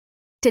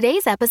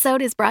Today's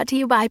episode is brought to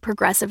you by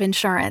Progressive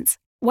Insurance.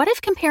 What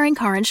if comparing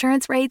car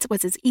insurance rates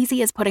was as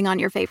easy as putting on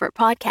your favorite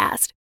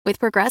podcast? With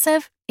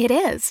Progressive, it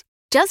is.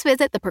 Just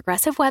visit the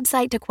Progressive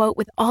website to quote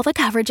with all the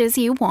coverages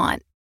you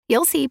want.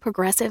 You'll see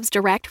Progressive's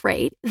direct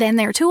rate, then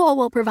their tool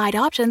will provide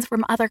options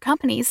from other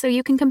companies so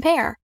you can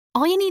compare.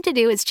 All you need to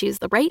do is choose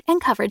the rate and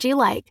coverage you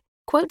like.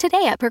 Quote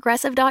today at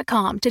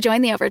Progressive.com to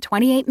join the over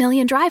 28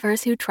 million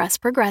drivers who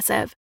trust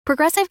Progressive.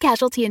 Progressive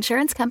Casualty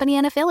Insurance Company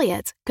and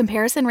Affiliates.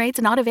 Comparison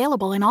rates not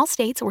available in all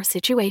states or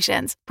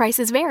situations.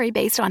 Prices vary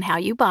based on how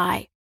you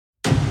buy.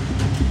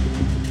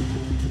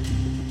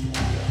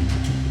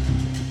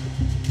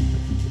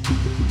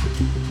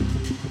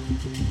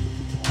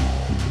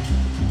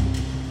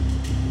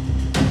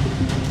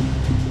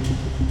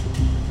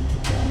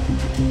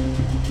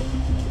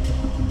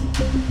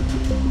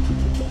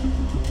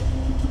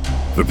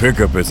 The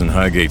pickup is in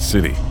Highgate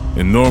City,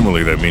 and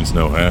normally that means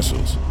no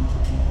hassles.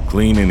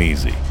 Clean and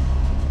easy.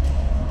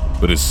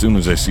 But as soon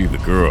as I see the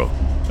girl,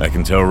 I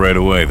can tell right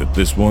away that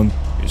this one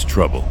is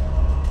trouble.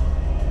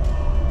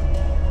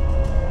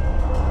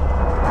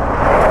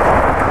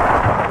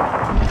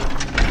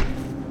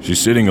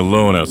 She's sitting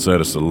alone outside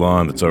a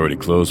salon that's already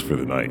closed for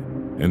the night,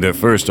 and at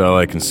first all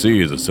I can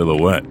see is a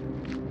silhouette.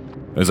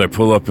 As I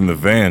pull up in the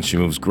van, she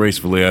moves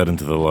gracefully out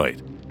into the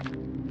light.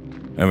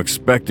 I'm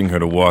expecting her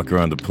to walk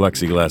around the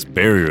plexiglass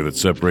barrier that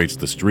separates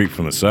the street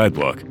from the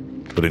sidewalk,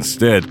 but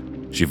instead,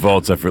 she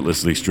vaults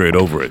effortlessly straight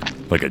over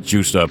it, like a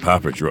juiced-up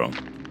hopperdrome.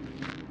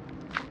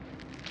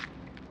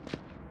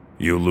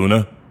 You,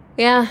 Luna?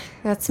 Yeah,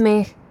 that's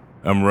me.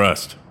 I'm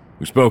Rust.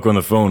 We spoke on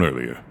the phone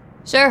earlier.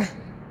 Sure.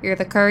 You're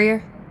the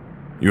courier?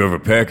 You have a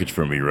package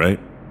for me, right?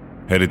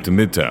 Headed to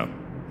Midtown.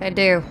 I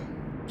do.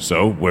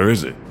 So, where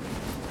is it?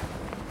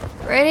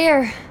 Right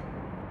here.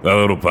 That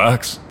little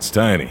box? It's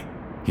tiny.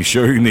 You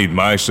sure you need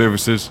my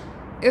services?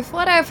 If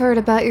what I've heard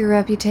about your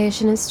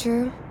reputation is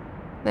true,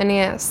 then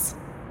yes.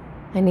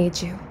 I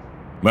need you.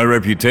 My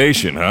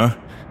reputation, huh?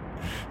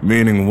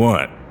 Meaning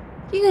what?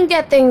 You can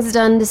get things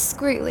done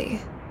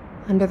discreetly.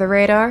 Under the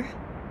radar?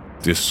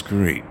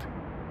 Discreet.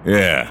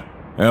 Yeah,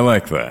 I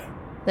like that.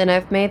 Then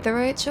I've made the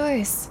right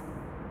choice.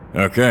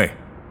 Okay,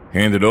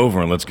 hand it over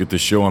and let's get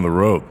this show on the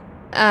road.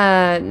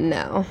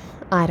 No.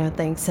 I don't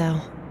think so.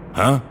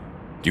 Huh?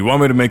 Do you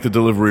want me to make the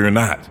delivery or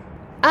not?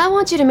 I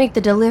want you to make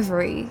the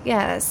delivery,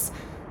 yes.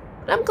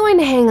 But I'm going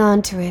to hang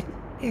on to it,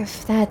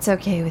 if that's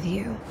okay with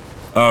you.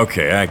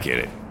 Okay, I get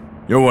it.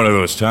 You're one of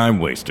those time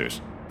wasters.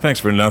 Thanks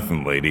for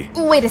nothing, lady.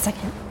 Wait a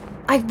second.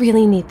 I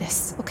really need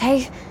this,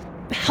 okay?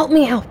 Help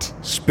me out.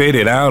 Spit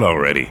it out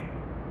already.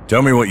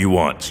 Tell me what you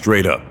want,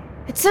 straight up.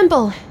 It's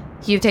simple.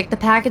 You take the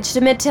package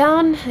to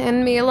Midtown,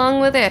 and me along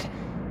with it.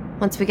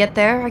 Once we get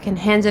there, I can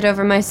hand it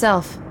over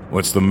myself.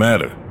 What's the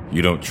matter?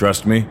 You don't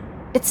trust me?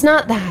 It's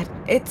not that.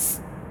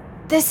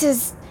 This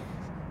is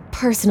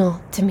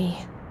personal to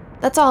me.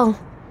 That's all.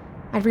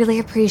 I'd really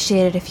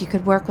appreciate it if you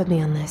could work with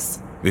me on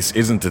this. This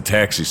isn't a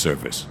taxi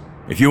service.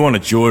 If you want a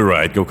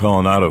joyride, go call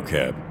an auto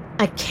cab.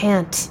 I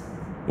can't.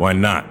 Why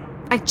not?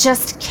 I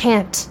just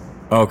can't.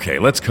 Okay,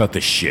 let's cut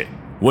the shit.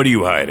 What are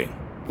you hiding?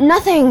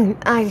 Nothing.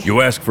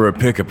 You ask for a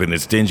pickup in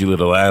this dingy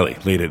little alley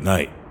late at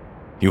night.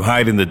 You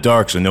hide in the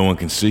dark so no one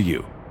can see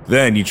you.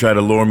 Then you try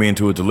to lure me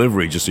into a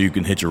delivery just so you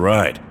can hitch a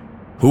ride.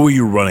 Who are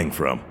you running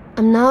from?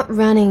 I'm not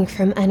running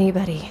from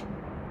anybody.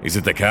 Is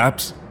it the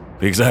cops?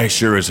 Because I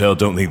sure as hell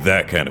don't need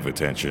that kind of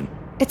attention.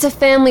 It's a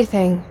family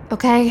thing,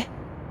 okay?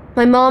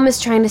 My mom is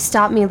trying to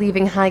stop me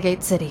leaving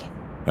Highgate City.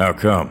 How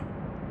come?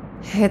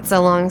 It's a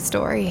long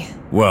story.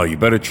 Well, you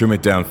better trim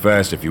it down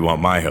fast if you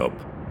want my help,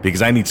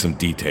 because I need some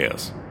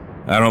details.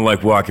 I don't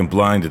like walking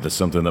blind into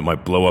something that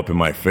might blow up in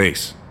my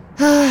face.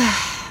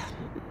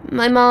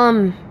 My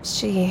mom,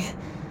 she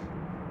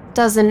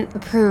doesn't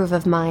approve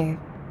of my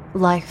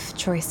life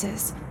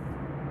choices.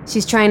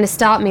 She's trying to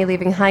stop me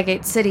leaving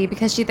Highgate City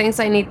because she thinks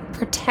I need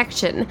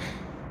protection.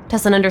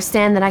 Doesn't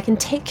understand that I can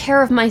take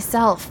care of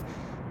myself.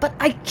 But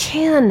I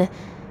can.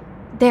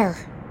 There.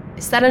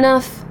 Is that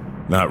enough?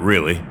 Not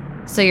really.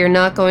 So you're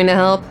not going to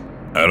help?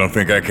 I don't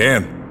think I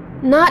can.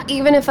 Not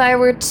even if I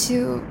were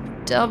to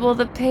double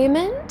the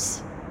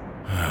payment?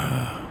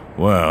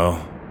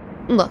 Well...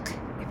 Look,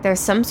 if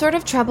there's some sort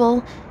of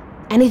trouble,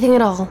 anything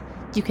at all,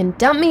 you can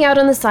dump me out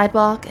on the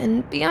sidewalk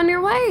and be on your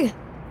way.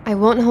 I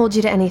won't hold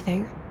you to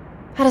anything.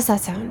 How does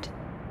that sound?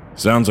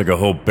 Sounds like a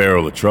whole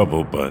barrel of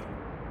trouble, but...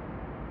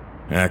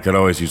 I could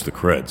always use the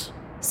creds.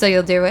 So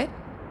you'll do it?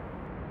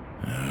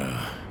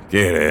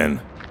 Get in.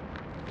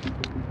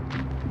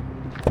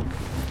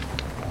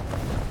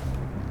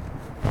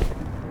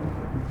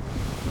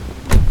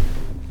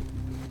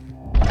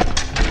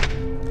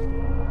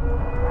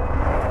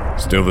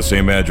 Still the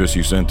same address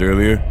you sent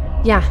earlier?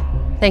 Yeah,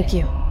 thank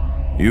you.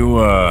 You,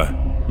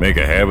 make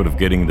a habit of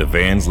getting into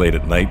vans late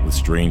at night with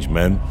strange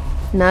men?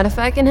 Not if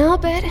I can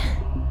help it.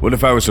 What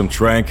if I was some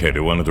trankhead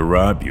who wanted to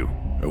rob you?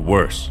 Or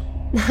worse?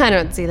 I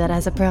don't see that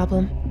as a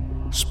problem.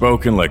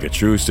 Spoken like a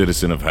true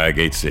citizen of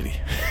Highgate City.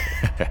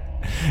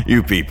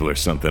 You people are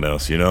something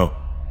else, you know?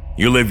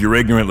 You live your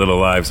ignorant little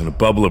lives in a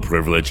bubble of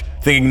privilege,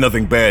 thinking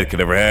nothing bad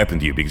could ever happen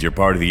to you because you're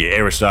part of the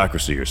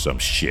aristocracy or some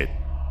shit.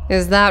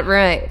 Is that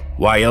right?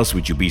 Why else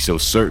would you be so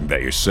certain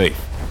that you're safe?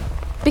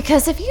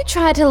 Because if you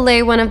tried to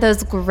lay one of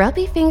those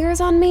grubby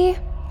fingers on me,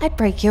 I'd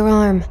break your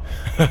arm.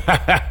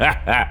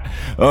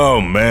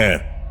 Oh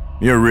man,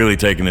 you're really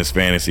taking this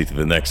fantasy to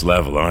the next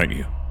level, aren't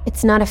you?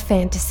 It's not a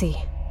fantasy.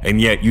 And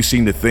yet you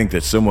seem to think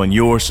that someone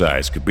your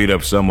size could beat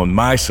up someone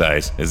my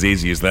size as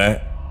easy as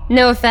that?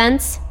 No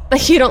offense,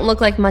 but you don't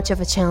look like much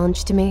of a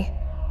challenge to me.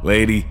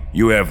 Lady,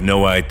 you have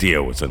no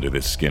idea what's under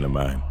this skin of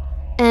mine.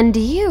 And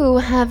you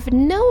have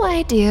no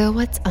idea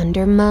what's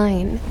under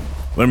mine.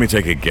 Let me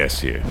take a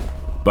guess here.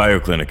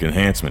 Bioclinic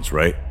enhancements,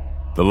 right?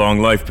 The long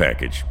life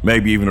package,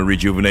 maybe even a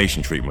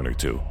rejuvenation treatment or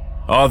two.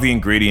 All the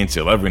ingredients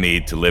you'll ever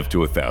need to live to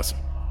 1,000.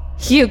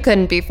 You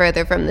couldn't be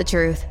further from the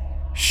truth.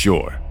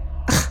 Sure.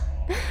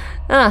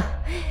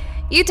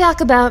 You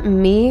talk about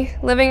me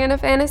living in a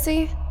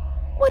fantasy?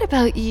 What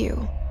about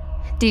you?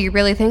 Do you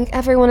really think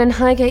everyone in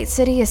Highgate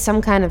City is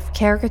some kind of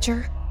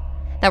caricature?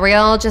 That we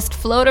all just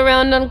float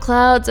around on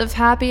clouds of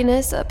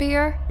happiness up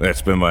here?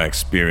 That's been my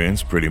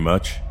experience, pretty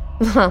much.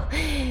 Well,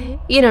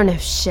 you don't know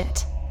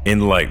shit.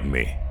 Enlighten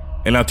me.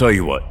 And I'll tell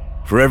you what,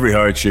 for every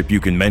hardship you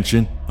can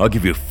mention, I'll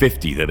give you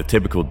 50 that a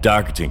typical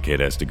Dockerton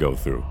kid has to go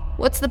through.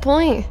 What's the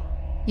point?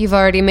 You've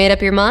already made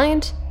up your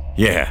mind?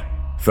 Yeah,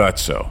 thought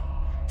so.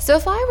 So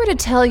if I were to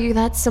tell you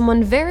that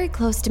someone very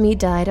close to me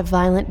died a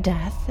violent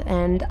death,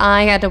 and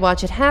I had to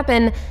watch it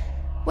happen,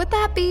 would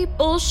that be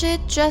bullshit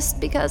just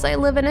because I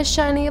live in a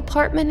shiny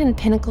apartment in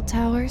Pinnacle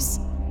Towers?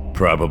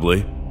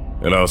 Probably.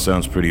 It all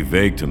sounds pretty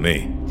vague to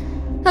me.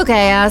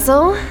 Okay,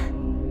 asshole.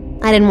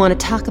 I didn't want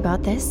to talk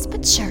about this,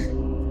 but sure.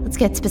 Let's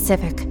get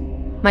specific.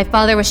 My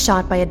father was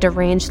shot by a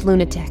deranged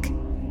lunatic.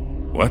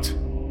 What?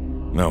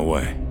 No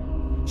way.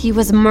 He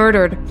was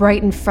murdered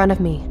right in front of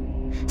me.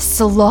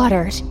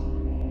 Slaughtered.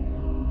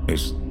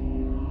 Is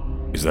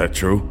that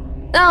true?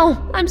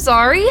 Oh, I'm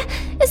sorry.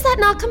 Is that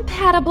not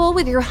compatible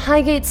with your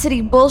Highgate City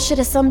bullshit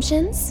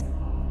assumptions?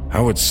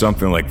 How would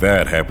something like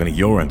that happen at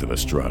your end of the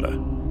Strata?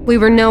 We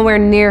were nowhere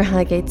near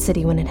Highgate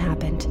City when it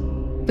happened.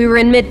 We were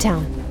in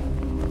Midtown.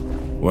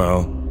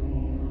 Well,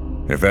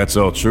 if that's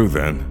all true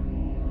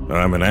then,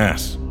 I'm an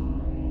ass.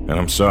 And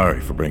I'm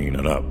sorry for bringing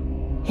it up.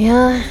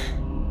 Yeah,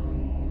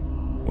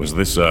 Was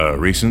this a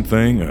recent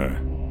thing, or?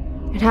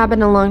 it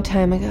happened a long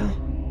time ago.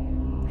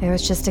 I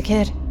was just a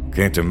kid.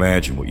 Can't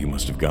imagine what you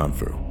must have gone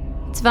through.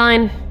 It's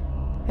fine.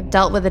 I've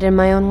dealt with it in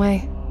my own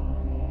way.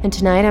 And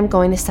tonight I'm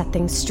going to set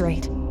things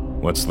straight.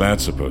 What's that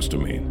supposed to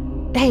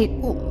mean? Hey,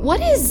 what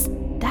is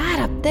that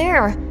up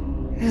there?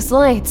 Those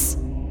lights.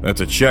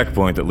 That's a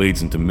checkpoint that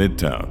leads into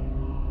Midtown.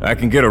 I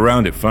can get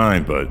around it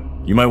fine, but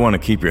you might want to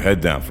keep your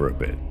head down for a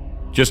bit.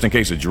 Just in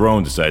case a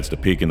drone decides to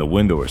peek in the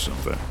window or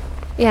something.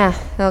 Yeah,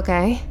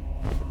 okay.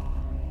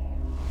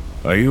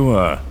 Are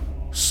you,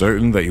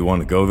 certain that you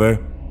want to go there?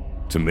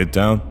 To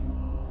Midtown?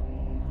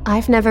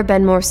 I've never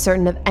been more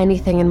certain of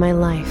anything in my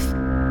life.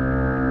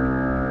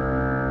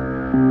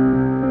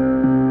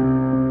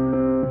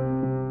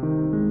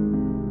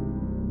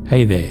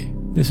 Hey there,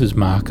 this is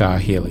Mark R.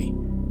 Healy.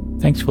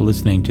 Thanks for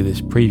listening to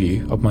this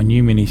preview of my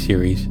new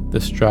mini-series,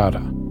 The Strata,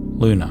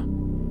 Luna.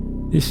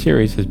 This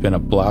series has been a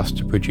blast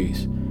to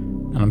produce,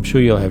 and I'm sure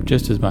you'll have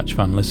just as much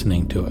fun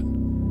listening to it.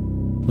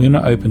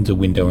 Luna opens a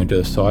window into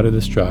the side of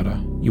the Strata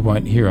you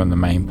won't hear on the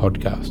main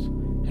podcast,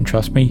 and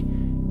trust me,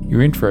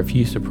 you're in for a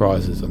few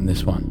surprises on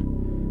this one.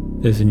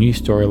 There's a new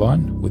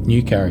storyline with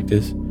new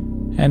characters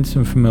and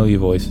some familiar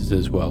voices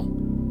as well.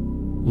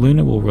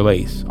 Luna will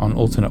release on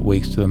alternate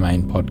weeks to the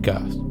main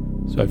podcast,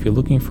 so if you're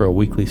looking for a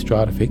weekly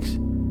Strata fix,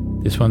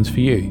 this one's for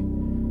you.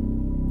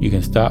 You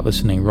can start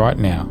listening right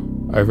now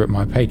over at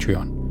my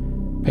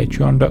Patreon,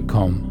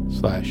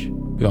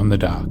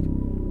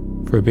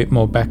 patreon.com/beyondthedark. For a bit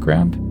more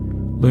background,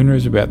 Luna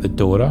is about the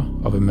daughter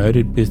of a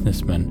murdered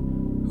businessman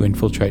who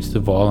infiltrates the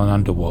violent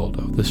underworld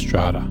of the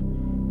Strata.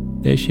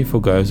 There she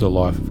forgoes a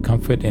life of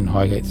comfort in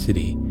Highgate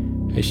City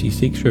as she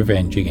seeks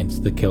revenge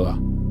against the killer.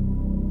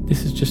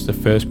 This is just the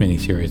first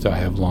miniseries I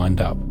have lined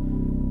up,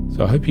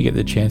 so I hope you get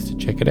the chance to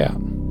check it out.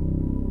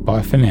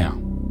 Bye for now.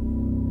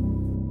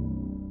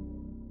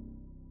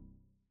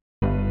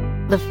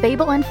 The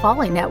Fable and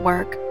Folly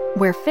Network,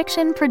 where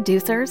fiction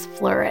producers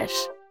flourish.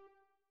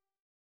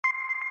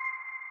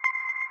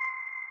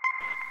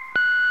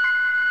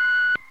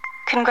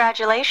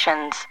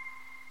 Congratulations.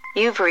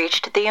 You've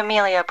reached the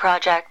Amelia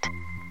Project.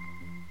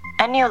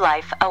 A new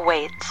life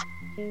awaits.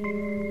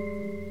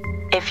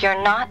 If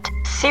you're not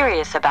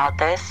serious about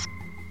this,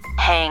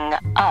 hang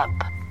up.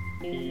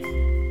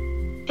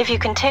 If you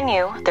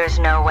continue, there's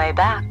no way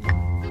back.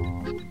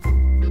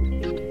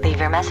 Leave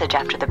your message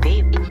after the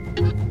beep.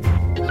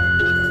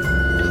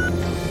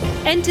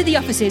 Enter the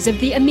offices of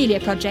the Amelia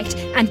Project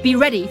and be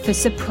ready for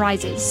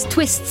surprises,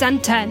 twists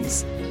and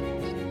turns.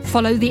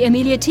 Follow the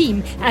Amelia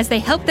team as they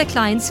help their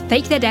clients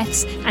fake their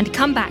deaths and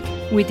come back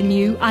with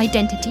new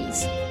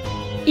identities.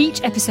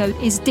 Each episode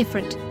is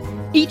different.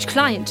 Each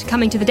client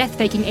coming to the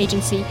death-faking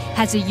agency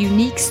has a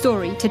unique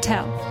story to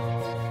tell.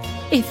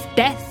 If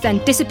death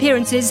and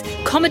disappearances,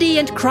 comedy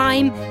and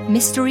crime,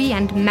 mystery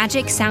and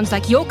magic sounds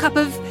like your cup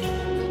of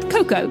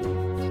cocoa,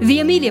 The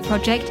Amelia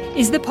Project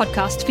is the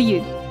podcast for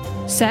you.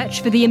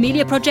 Search for The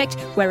Amelia Project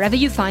wherever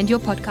you find your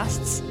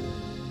podcasts.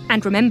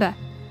 And remember,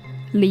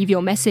 leave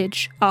your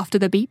message after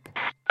the beep.